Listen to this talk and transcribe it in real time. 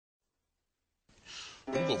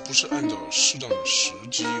如果不是按照适当的时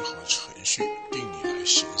机和程序定理来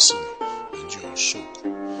行事呢，人就要受苦。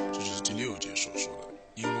这就是第6节所说的，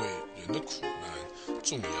因为人的苦难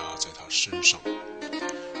重压在他身上。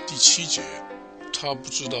第7节，他不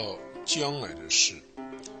知道将来的事，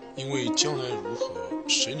因为将来如何，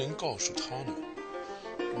谁能告诉他呢？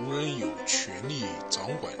无人有权利掌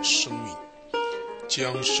管生命，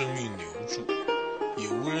将生命留住，也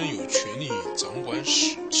无人有权利掌管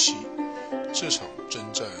死期。这场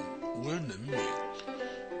征战无人能免，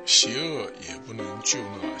邪恶也不能救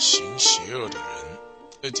那行邪恶的人。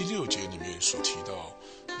在第6节里面所提到，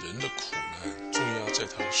人的苦难重压在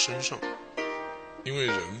他身上，因为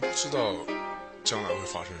人不知道将来会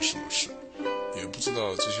发生什么事，也不知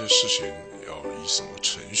道这些事情要以什么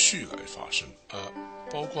程序来发生，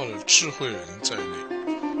包括了智慧人在内，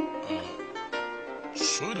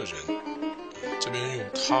所有的人，这边用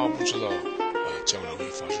他不知道将来会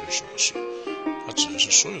发生什么事，他指的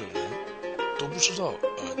是所有的人都不知道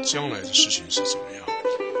将来的事情是怎么样，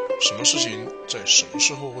什么事情在什么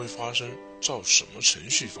时候会发生，照什么程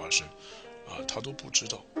序发生，他都不知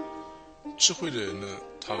道。智慧的人呢，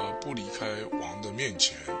他不离开王的面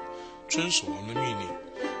前，遵守王的命令，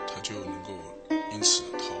他就能够因此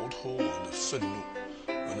逃脱王的愤怒。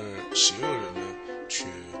而那邪恶人呢，却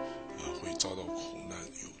会遭到苦难，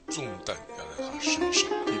有重担压在他身上。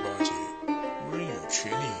第8节，无人有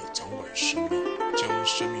权利掌管生命，将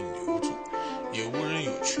生命留住，也无人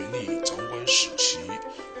有权利掌管死期。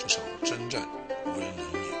这场征战无人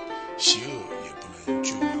能免，邪恶也不能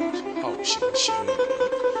救那好行邪恶的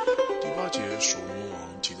人。第8节，所罗门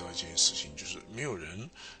王提到一件事情，就是没有人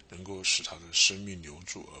能够使他的生命留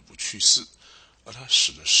住而不去世，而他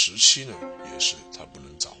死的时期呢，也是他不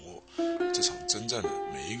能掌握。这场征战呢，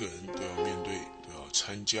每一个人都要面对，都要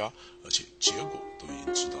参加，而且结果都已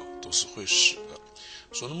经知道，都是会死的。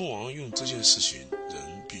所罗门王用这件事情，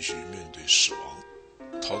人必须面对死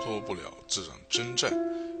亡，逃脱不了这场征战，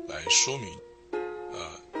来说明，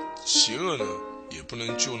邪恶呢，也不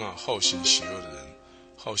能救那好行邪恶的人，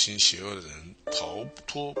好行邪恶的人逃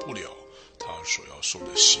脱不了他所要受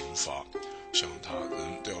的刑罚，像他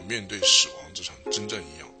人都要面对死亡这场征战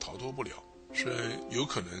一样，逃脱不了。虽然有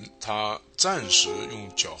可能他暂时用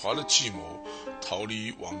狡猾的计谋逃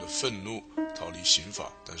离王的愤怒，逃离刑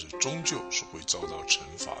罚，但是终究是会遭到惩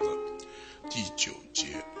罚的。第9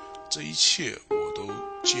节，这一切我都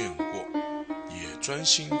见过，也专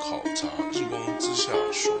心考察日光之下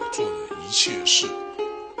所做的一切事。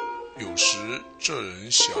有时这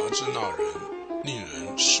人辖制那人，令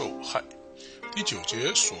人受害。第9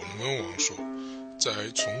节，所罗门王说，在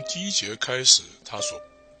从第1节开始，他所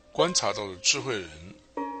观察到的智慧人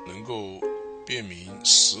能够辨明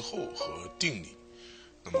时候和定理，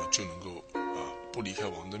那么就能够不离开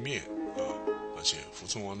王的面，而且服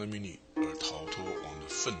从王的命令而逃脱王的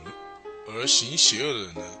愤怒。而行邪恶的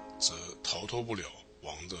人呢，则逃脱不了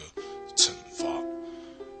王的惩罚。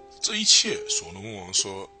这一切所罗门王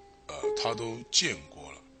说他都见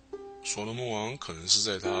过了。所罗门王可能是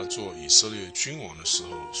在他做以色列君王的时候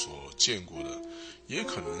所见过的，也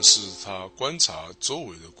可能是他观察周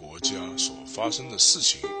围的国家所发生的事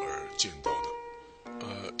情而见到的。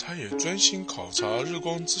他也专心考察日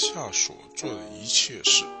光之下所做的一切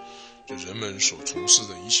事，就人们所从事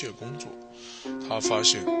的一切工作。他发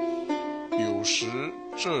现有时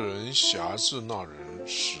这人辖制那人，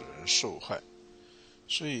使人受害。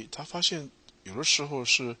所以他发现有的时候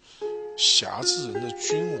是辖制人的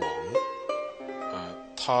君王，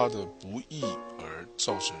他的不义而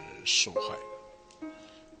造成人受害。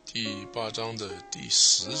第8章的第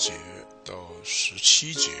10节到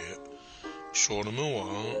17节，所罗门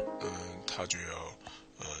王他就要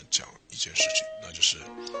讲一件事情，那就是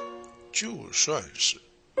就算是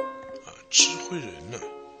智慧人呢，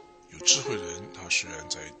有智慧人，他虽然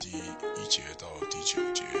在第1节到第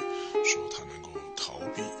9节说他能够逃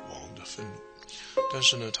避王的愤怒，但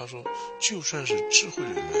是呢，他说就算是智慧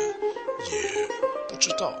人呢，也不知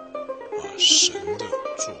道神的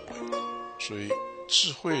作为，所以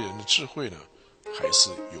智慧人的智慧呢，还是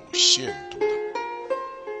有限度的。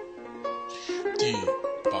第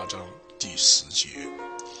8章第10节，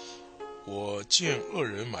我见恶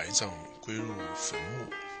人埋葬归入坟墓，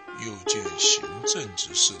又见行正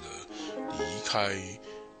直事的离开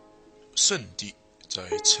圣地，在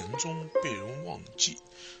城中被人忘记，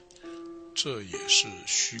这也是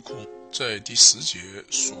虚空。在第10节，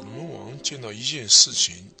所罗门王见到一件事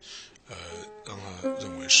情，让他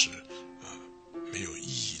认为是没有意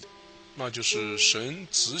义的，那就是神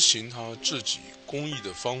执行他自己公义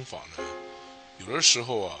的方法呢，有的时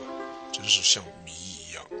候真是像谜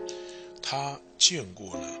一样。他见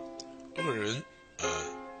过呢，恶人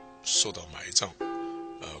受到埋葬，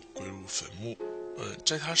归入坟墓。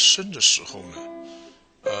在他生的时候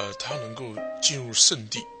呢，他能够进入圣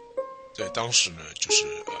地，在当时呢就是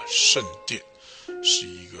圣殿，是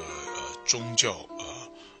一个宗教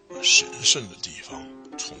神圣的地方，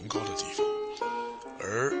崇高的地方。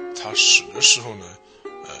而他死的时候呢，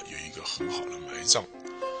有一个很好的埋葬。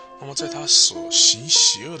那么在他所行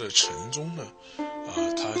邪恶的城中呢，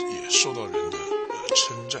他也受到人的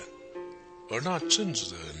称赞。而那正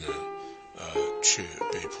直的人呢，却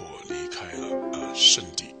被迫离开了圣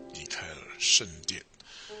地，离开了圣殿。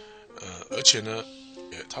而且呢，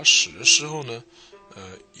他死的时候呢，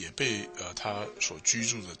也被他所居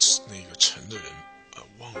住的那个城的人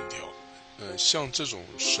忘掉。像这种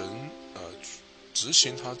神执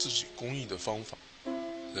行他自己公义的方法，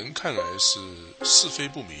人看来是是非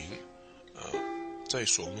不明，在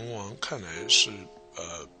所罗门王看来是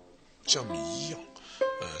像谜一样，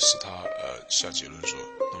使他下结论说，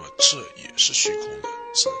那么这也是虚空的，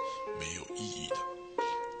是没有意义的。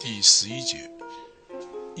第11节，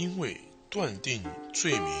因为断定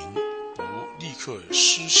罪名不立刻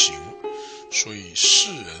施行，所以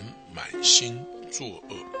世人满心作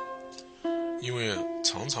恶。因为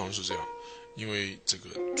常常是这样，因为这个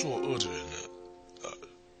作恶的人呢，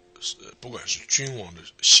不管是君王的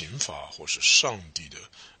刑罚或是上帝的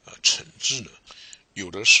惩治呢，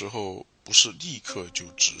有的时候不是立刻就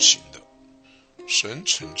执行的。神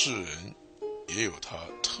惩治人也有他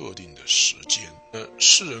特定的时间。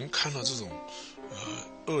世人看到这种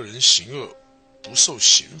恶人行恶不受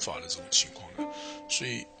刑罚的这种情况呢，所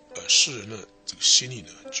以世人的这个心里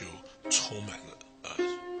呢就充满了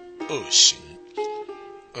恶行。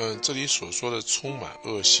这里所说的充满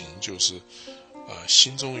恶行，就是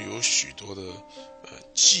心中有许多的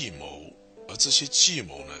计谋，而这些计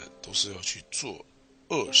谋呢，都是要去做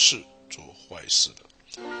恶事、做坏事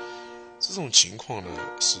的。这种情况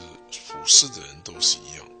呢，是普世的人都是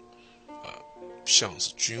一样。像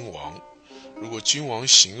是君王，如果君王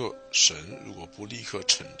行恶，神如果不立刻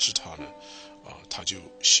惩治他呢，他就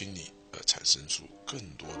心里产生出更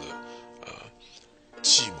多的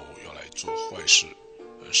计谋要来做坏事，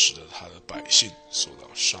使得他的百姓受到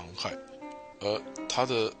伤害。而他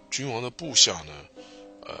的君王的部下呢，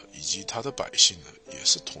以及他的百姓呢，也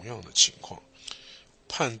是同样的情况。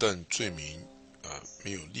判断罪名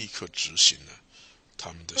没有立刻执行呢，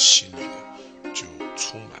他们的心里呢就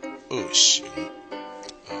充满恶行，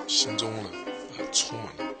心中呢充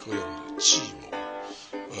满了各样的计谋，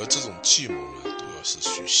而这种计谋呢都要是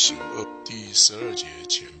去行恶。第12节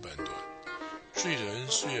前半段，罪人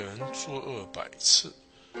虽然作恶100次，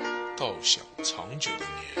倒享长久的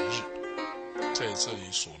年日。在这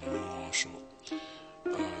里所罗门王说，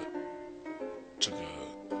这个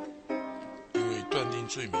因为断定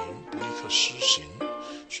罪名不立刻施行，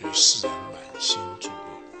所以世人满心作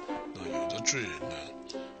恶。那有的罪人呢，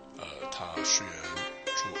他虽然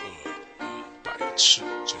作恶100次，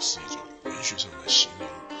这是一种文学上的形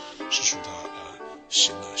容，是说他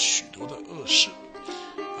行了许多的恶事，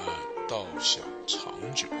倒享长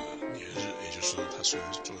久的年日，也就是说他虽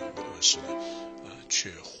然做很多恶事呢，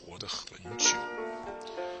却活得很久。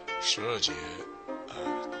12节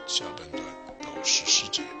下半段到14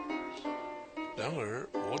节，然而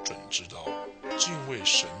我准知道，敬畏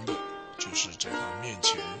神的，就是在他面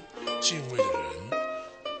前敬畏的人，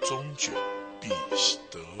终究必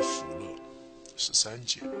得福乐。13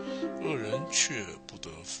节，恶人却不得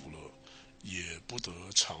福乐，也不得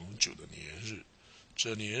长久的年日，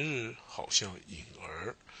这年日好像影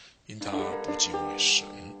儿，因他不敬畏神。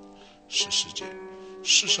14节，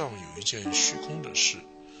世上有一件虚空的事，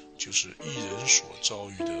就是义人所遭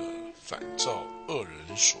遇的反照恶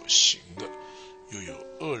人所行的，又有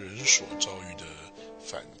恶人所遭遇的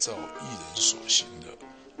反照义人所行的。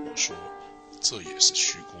我说，这也是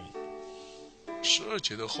虚空。12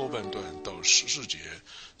节的后半段到14节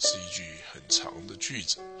是一句很长的句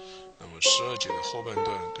子，那么12节的后半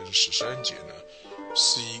段跟13节呢，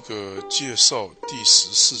是一个介绍第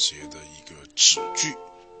14节的一个子句。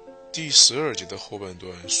第12节的后半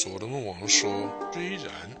段，所罗门王说，虽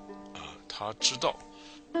然他知道，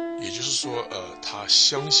也就是说他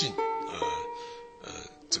相信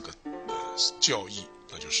这个教义，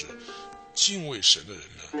那就是敬畏神的人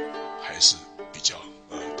呢，还是比较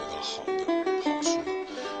得到好的好处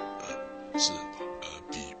的，是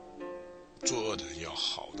比作恶的人要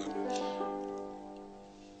好的。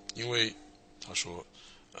因为他说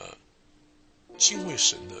敬畏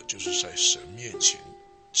神的，就是在神面前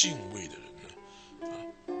敬畏的人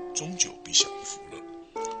呢，终究必享福乐。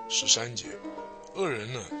13节，恶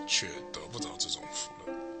人呢却得不到这种福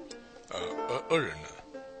乐，而恶人呢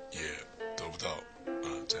也得不到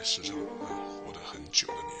在世上活得很久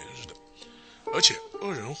的年日的。而且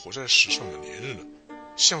恶人活在世上的年日呢，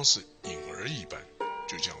像是影儿一般，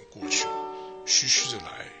就这样过去了，虚虚的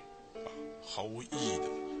来，毫无意义的，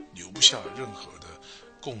留不下任何的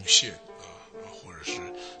贡献或者是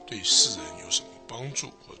对世人有什么帮助，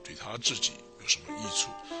或者对他自己有什么益处，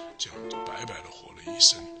这样白白的活了一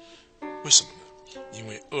生。为什么呢？因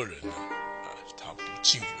为恶人呢，他不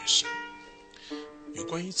敬畏神。有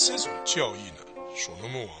关于这种教义呢，所罗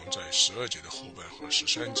门王在12节的后半和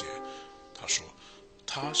13节，他说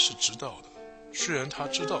他是知道的，虽然他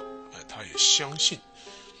知道，他也相信。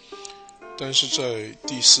但是在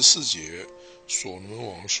第14节，所罗门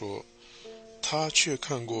王说，他却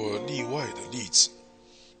看过例外的例子。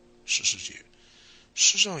14节，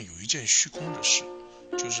世上有一件虚空的事，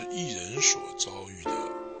就是义人所遭遇的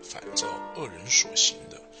反照恶人所行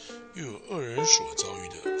的，又有恶人所遭遇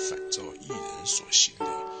的反照义人所行的。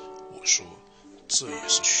我说，这也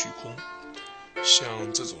是虚空。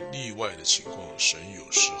像这种例外的情况，神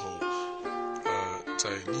有时候在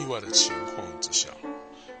例外的情况之下，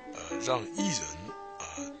让义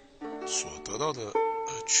人所得到的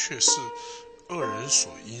却是恶人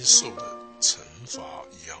所应受的惩罚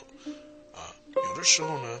一样。有的时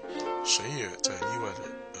候呢，神也在例外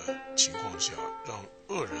的情况下，让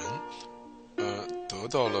恶人得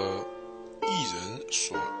到了义人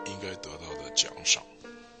所应该得到的奖赏。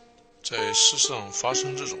在世上发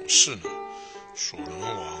生这种事呢，所罗门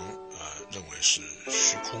王认为是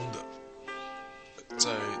虚空的。在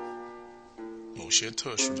某些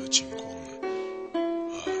特殊的情况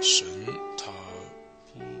呢，神他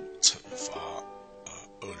不惩罚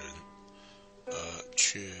恶人，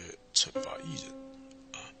却惩罚义人，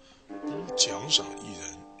不奖赏义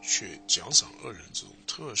人，却奖赏恶人，这种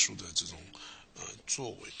特殊的这种作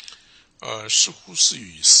为，似乎是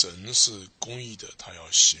与神是公义的，他要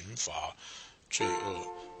刑罚罪恶，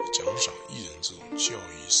奖赏义人这种教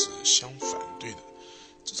义是相反对的。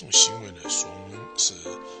这种行为呢，所罗门是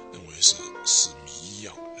认为是谜一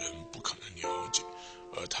样，人不可能了解，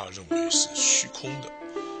而他认为是虚空的。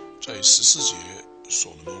在14节，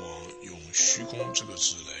所罗门王用虚空这个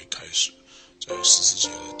字来开始，在14节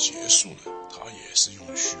的结束呢，他也是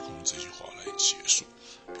用虚空这句话来结束，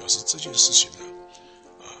表示这件事情呢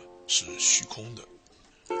是虚空的。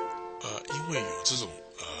因为有这种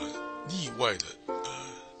例外的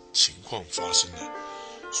情况发生了，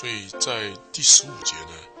所以在第15节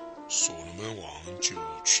呢，所罗门王就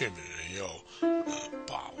劝勉人要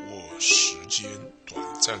把握时间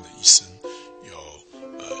短暂的一生，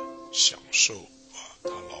要享受他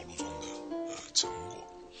劳碌中的成果。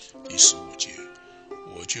第15节，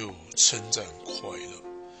我就称赞快乐，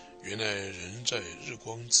原来人在日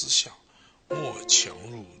光之下，莫强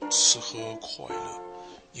入吃喝快乐，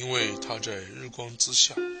因为他在日光之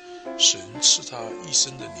下，神赐他一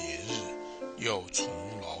生的年日，要从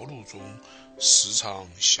劳碌中时常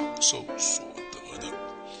享受所得的。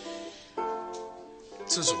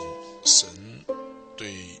这种神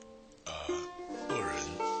对恶人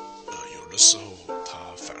有的时候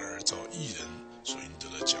他反而照义人所应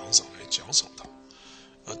得的奖赏来奖赏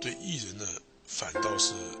他，对义人呢反倒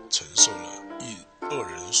是承受了恶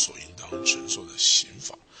人所应当承受的刑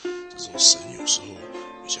罚。这种神有时候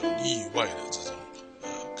比较例外的这种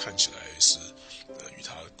看起来是与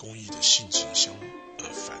他公义的性情相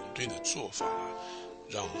反对的做法呢，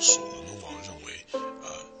让所罗门王认为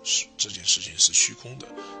这件事情是虚空的。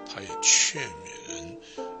他也劝勉人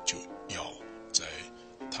就要在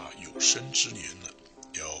他有生之年呢，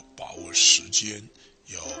要把握时间，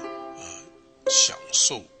要享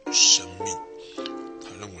受生命。他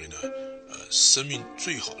认为呢生命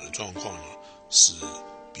最好的状况呢是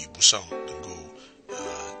比不上能够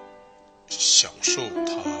享受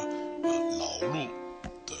他劳碌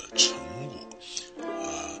的成果，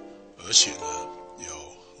而且呢要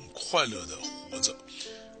很快乐的活着。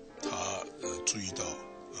他注意到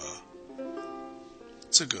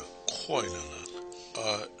这个快乐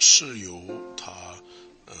呢是由他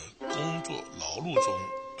工作劳碌中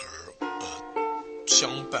而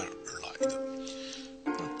相伴而来的。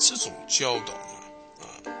那这种教导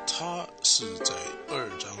呢他是在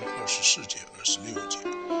2章24节、26节、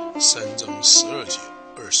3章12节、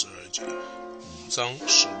22节、5章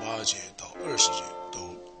18节到20节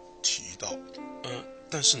都提到。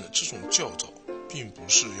但是呢，这种教导并不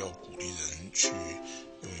是要鼓励人去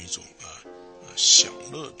用一种享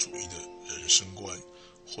乐主义的人生观，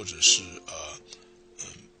或者是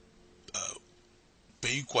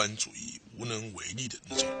悲观主义、无能为力的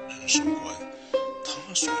那种人生观。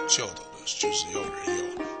他所教导的就是要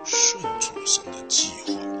人要顺从神的计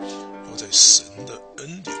划，要在神的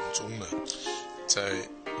恩典中呢，在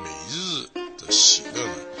每日的喜乐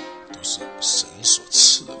呢，都是神所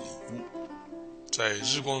赐的礼物。在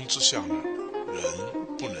日光之下呢，人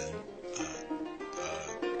不能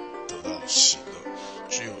得到喜乐，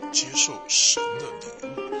只有接受神的礼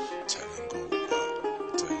物，才能够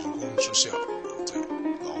在日光之下，在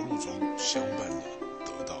劳碌中相伴的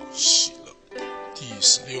得到喜乐。第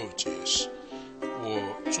16节是：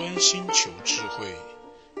我专心求智慧，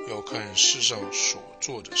要看世上所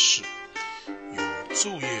做的事，有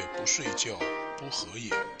昼夜不睡觉不合眼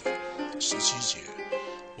的。17节，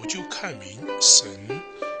我就看明神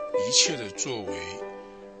一切的作为，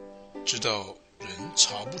知道人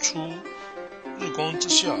查不出日光之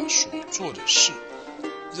下所做的事，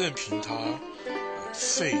任凭他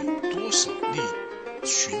费多少力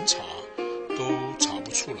巡查，都查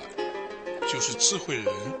不出来。就是智慧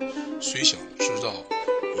人虽想知道，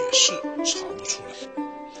也是查不出来。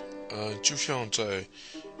就像在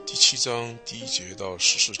第7章第1节到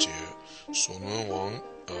14节，所罗门王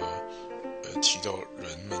提到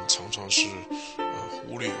人们常常是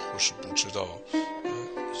忽略或是不知道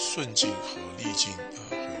顺境和逆境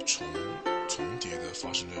会重叠的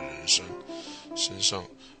发生在人身上，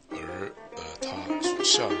而他所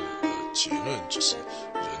下的结论就是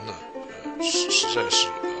人呢实在是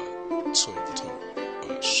测不透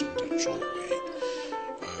神的作为，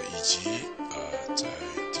以及在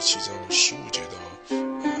第7章的15节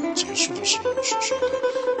到结束的时候所说的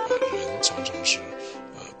人常常是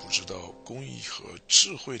不知道公义和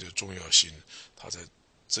智慧的重要性。他在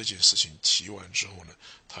这件事情提完之后呢，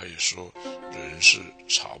他也说人是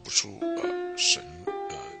查不出神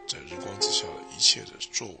在日光之下的一切的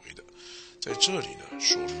作为的。在这里呢，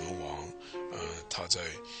所罗门王他在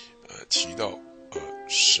提到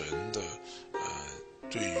神的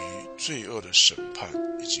对于罪恶的审判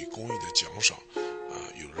以及公义的奖赏，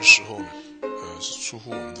有的时候呢是出乎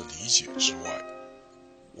我们的理解之外，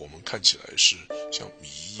我们看起来是像谜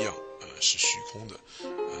一样是虚空的。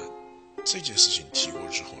这件事情提过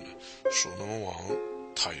之后呢，所罗门王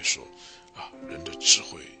他也说人的智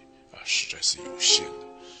慧实在是有限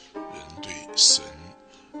的，人对神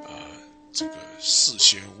这个事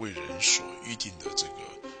先为人所预定的这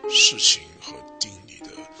个事情和定理的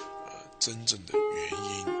真正的原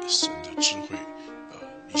因，神的智慧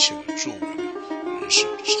一切的作为呢，人是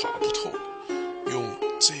查不透的。用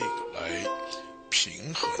这个来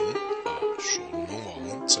平衡所罗门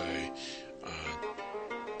王在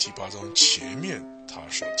第8章前面他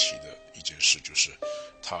所提的一件事，就是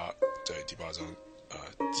他在第8章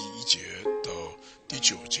第1节到第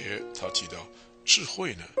9节，他提到智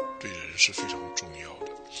慧呢对人是非常重要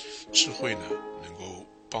的。智慧呢能够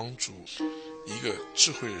帮助一个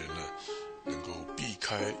智慧人呢能够避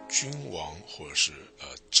开君王或者是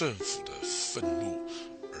政府的愤怒，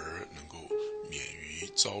而能够免于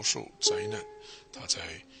遭受灾难。他在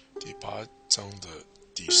第8章的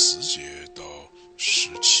第10节到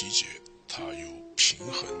17节，他有平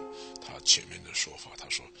衡他前面的说法。他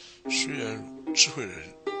说虽然智慧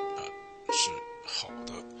人是好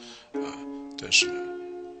的但是呢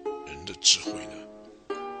人的智慧呢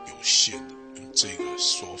有限的，用这个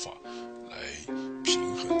说法来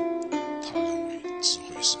平衡他认为智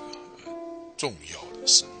慧是重要的，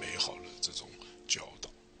是美好的这种教导。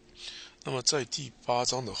那么在第8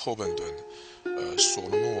章的后半段所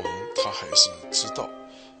罗门王他还是知道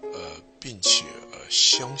并且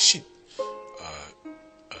相信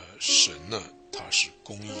神呢他是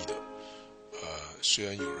公义的。虽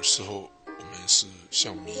然有的时候我们是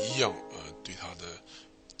像谜一样对他的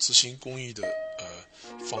执行公义的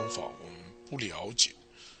方法我们不了解，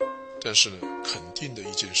但是呢肯定的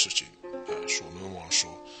一件事情，所罗门王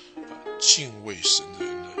说敬畏神的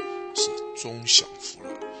人呢是终享福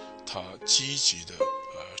乐。他积极的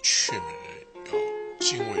劝勉人要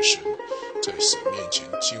敬畏神，在神面前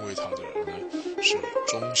敬畏他的人呢是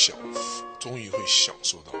终于会享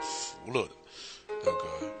受到福乐的。那个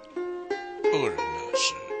恶人呢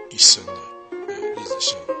是一生呢日子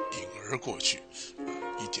像影儿过去，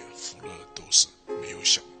一点福乐都是没有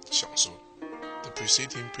享受。The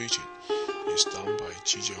preceding preaching is done by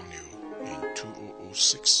Jijiang Liu in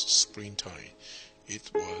 2006 springtime. It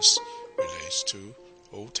was related to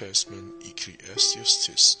Old Testament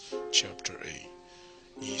Ecclesiastes chapter 8.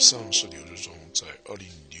 以上是刘志忠在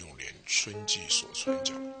2006年春季所传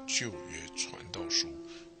讲旧约传道书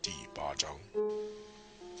第8章。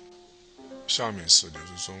下面是刘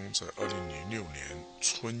志忠在2006年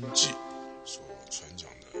春季所传讲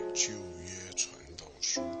的旧约传道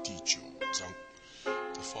书第9章。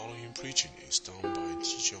The following preaching is done by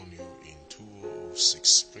Jijiang Liu in 2006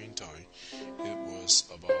 springtime. It was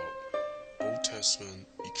about Old Testament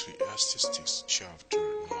Ecclesiastes chapter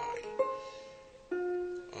 9.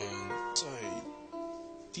 在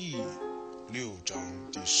第6章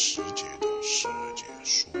第10节的12节，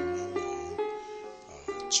所罗门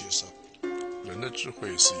王介绍人的智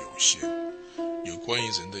慧是有限，有关于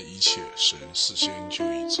人的一切，神事先就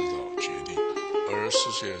已知道决定，而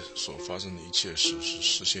世界所发生的一切事是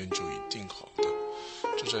事先就已定好的，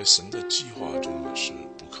这在神的计划中是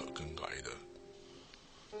不可更改的，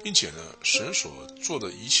并且呢，神所做的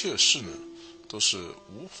一切事呢，都是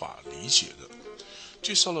无法理解的。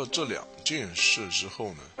介绍了这2件事之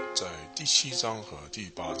后呢，在第7章和第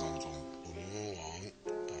8章中，所罗门王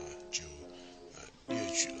就列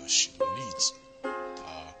举了许多例子。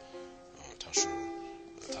他说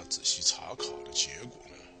他仔细查考的结果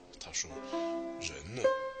呢，他说人呢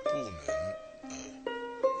不能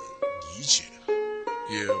理解，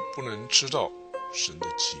也不能知道神的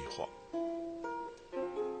计划。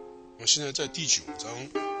那现在在第9章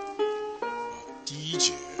第1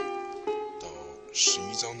节到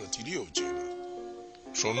11章的第6节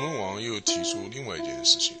呢，所罗门王又提出另外一件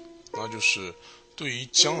事情，那就是对于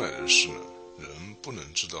将来的事呢，人不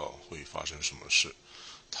能知道会发生什么事。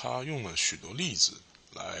他用了许多例子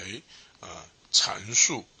来阐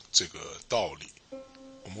述这个道理，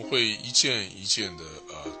我们会一件一件的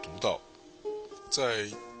读到。在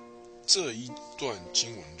这一段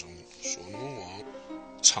经文中，所罗门王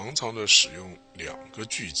常常的使用2个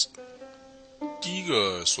句子。第一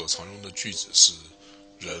个所常用的句子是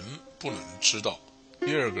人不能知道，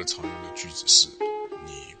第二个常用的句子是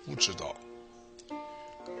你不知道。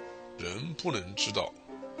人不能知道，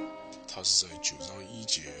它是在9章1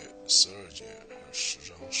节、12节和10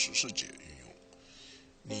章14节运用。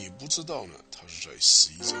你不知道呢，它是在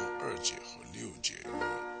11章2节和6节运用。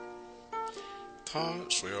他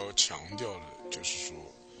所要强调的就是说，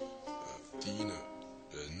第一呢，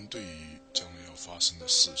人对于将来要发生的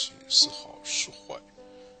事情是好是坏，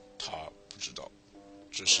他不知道，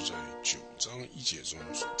这是在9章1节中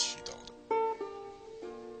所提到的。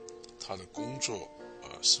他的工作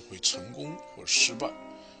是会成功或失败，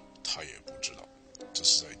他也不知道，这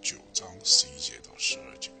是在9章11节到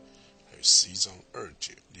12节，还有11章2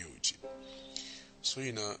节、6节。所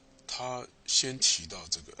以呢，他先提到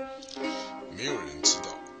这个没有人知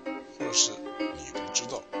道，或者是你不知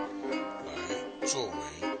道，来作为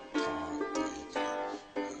他的一个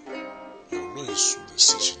要论述的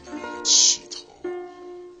事情的一个起头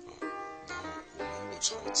然后我们如果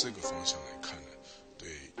朝这个方向来看呢，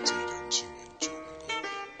对这一段经文就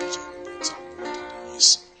比较能够掌握它的意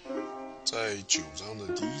思。在9章的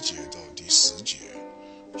第1节到第10节，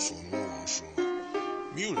所罗门王说，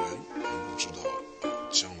没有人能够知道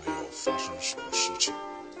将来要发生什么事情。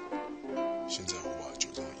现在我把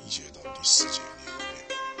9章1节到第10节念一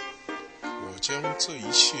遍。我将这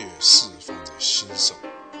一切事放在心上，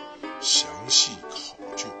详细考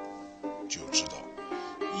究，就知道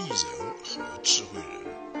义人和智慧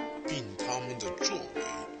人，并他们的作为，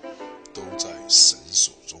都在神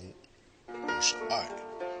手中，或是爱，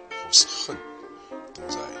或是恨，都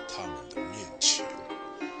在他们的面前。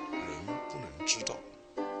人不能知道，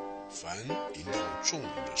凡临到众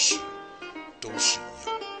人的事，都是一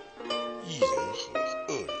样。义人和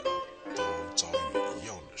恶人都遭遇一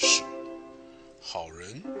样的事，好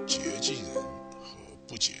人洁净人和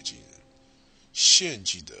不洁净人，献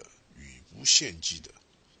祭的与不献祭的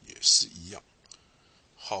也是一样。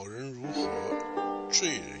好人如何，罪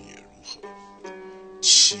人也如何；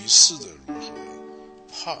起誓的如何，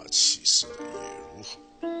怕起誓的也如何。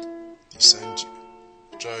第3节，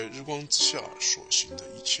在日光之下所行的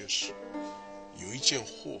一切事，有一件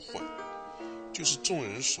祸患，就是众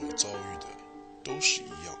人所遭遇的都是一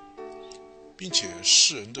样，并且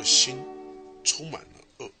世人的心充满了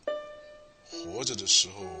恶，活着的时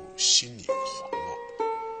候心里狂妄，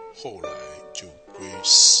后来就归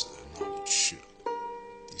死人那里去了。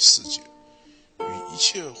第4节，与一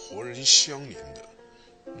切活人相连的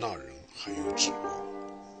那人还有指望，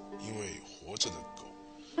因为活着的狗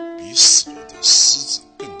比死了的狮子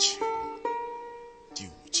更强。第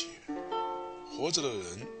5节，活着的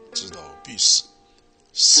人知道必死，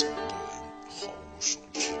死亡的人毫无所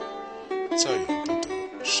知，再也不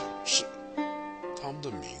得赏识，他们的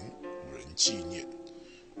名无人纪念。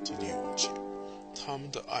第6节，他们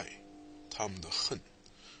的爱，他们的恨，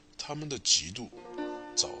他们的嫉妒，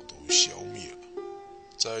早都消灭了。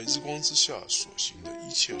在日光之下所行的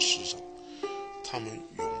一切事上，他们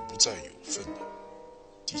永不再有份了。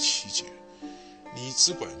第7节，你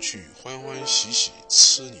只管去欢欢喜喜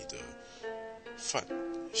吃你的饭，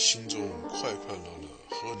心中快快乐乐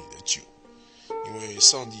喝你的酒，因为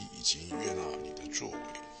上帝已经悦纳你的作为。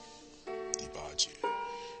第8节，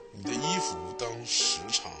你的衣服当时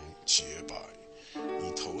常洁白，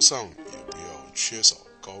你头上也不要缺少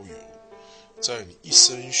膏油，在你一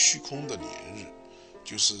生虚空的年日，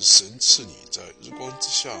就是神赐你在日光之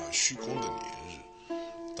下虚空的年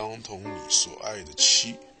日，当同你所爱的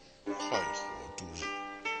妻快活度日，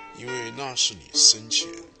因为那是你生前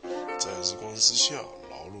在日光之下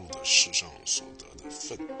劳碌的事上所得的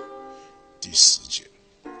分。第10节，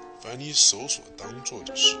凡你手所当做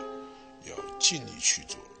的事，要尽力去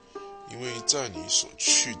做，因为在你所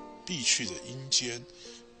必去的阴间，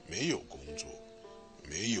没有工作，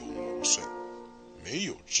没有谋算，没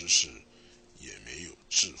有知识，也没有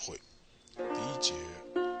智慧。第1节，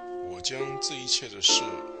我将这一切的事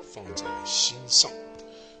放在心上，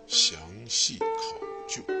详细考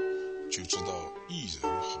究，就知道义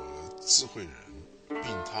人和智慧人，并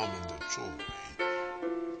他们的作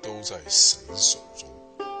为，都在神手中，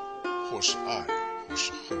或是爱，或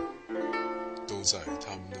是恨，都在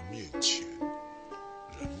他们的面前，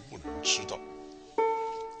人不能知道。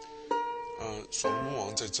所罗门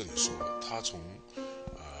王在这里说，他从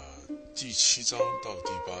第7章到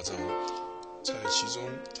第8章，在其中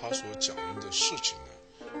他所讲论的事情呢，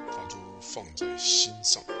他都放在心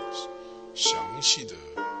上，详细的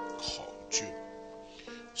考究。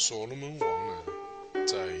所罗门王呢，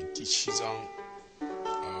在第7章，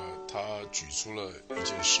他举出了一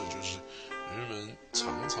件事，就是人们常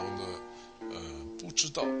常的不知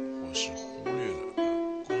道或是忽略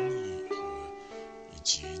了公义以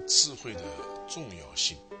及智慧的重要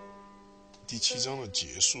性。第7章的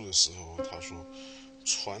结束的时候，他说，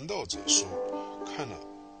传道者说，看了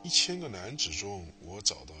1000个男子中，我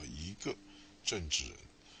找到一个正直人，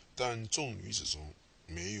但众女子中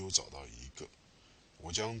没有找到一个。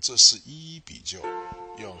我将这事一一比较，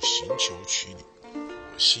要寻求取你，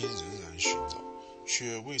我心仍然寻找，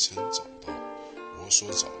却未曾找到。我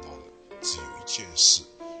所找到的只有一件事，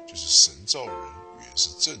就是神造人原是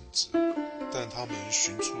正直，但他们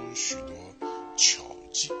寻出许多巧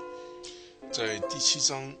计。在第7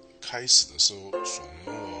章开始的时候，所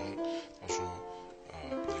罗门王他说，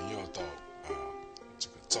人要到这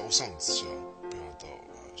个昭丧之家，不要到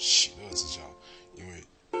喜乐之家，因为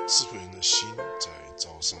智慧人的心在昭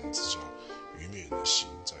丧之家，愚昧人的心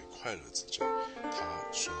在快乐之家。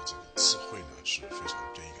他说这个智慧呢是非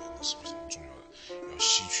常对一个人是非常重要的，要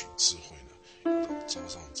吸取智慧呢，要到昭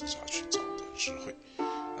丧之家去找得智慧。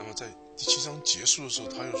那么在第7章结束的时候，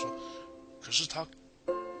他又说，可是他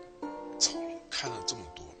看了这么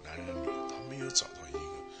多男人女人，他没有找到一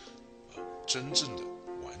个真正的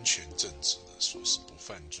完全正直的，说是不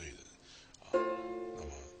犯罪的人那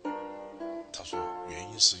么他说，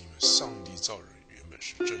原因是因为上帝造人原本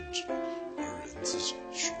是正直的，而人自己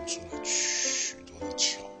寻出了许多的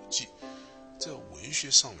巧计。在文学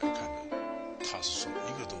上来看呢，他是说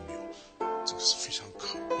一个都没有，这个是非常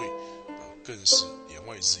可贵更是言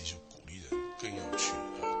外之意就鼓励人更要去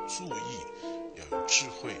注意，要有智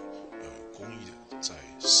慧，要有公义的在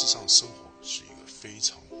世上生活，是一个非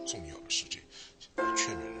常重要的事情，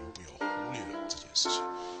劝勉人不要忽略了这件事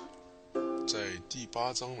情。在第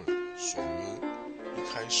8章呢，所罗门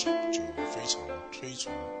一开始就非常推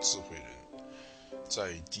崇智慧人。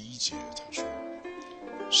在第1节他说，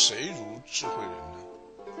谁如智慧人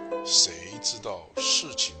呢？谁知道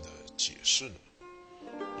事情的解释呢？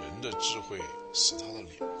人的智慧使他的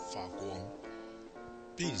脸发光，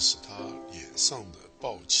并使他脸上的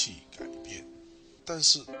暴气改变。但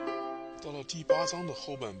是到了第8章的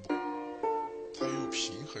后半部，他又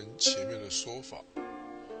平衡前面的说法，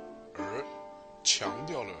而强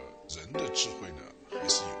调了人的智慧呢还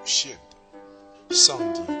是有限的。上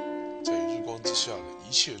帝在日光之下的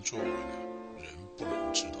一切作为呢，人不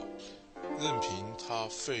能知道，任凭他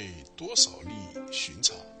费多少力巡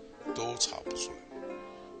查，都查不出来。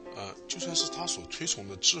就算是他所推崇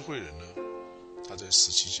的智慧人呢，他在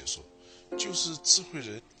17节说，就是智慧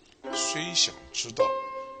人虽想知道，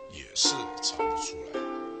也是查不出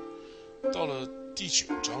来。到了第9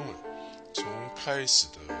章呢，从开始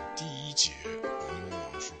的第1节，所罗门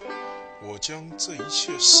王说，我将这一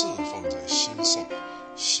切事放在心上，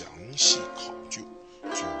详细考究，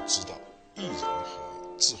就知道义人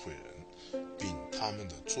和智慧人，并他们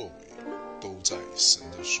的作为，都在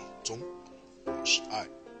神的手中，或是爱，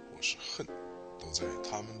或是恨，都在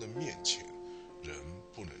他们的面前，人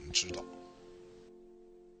不能知道。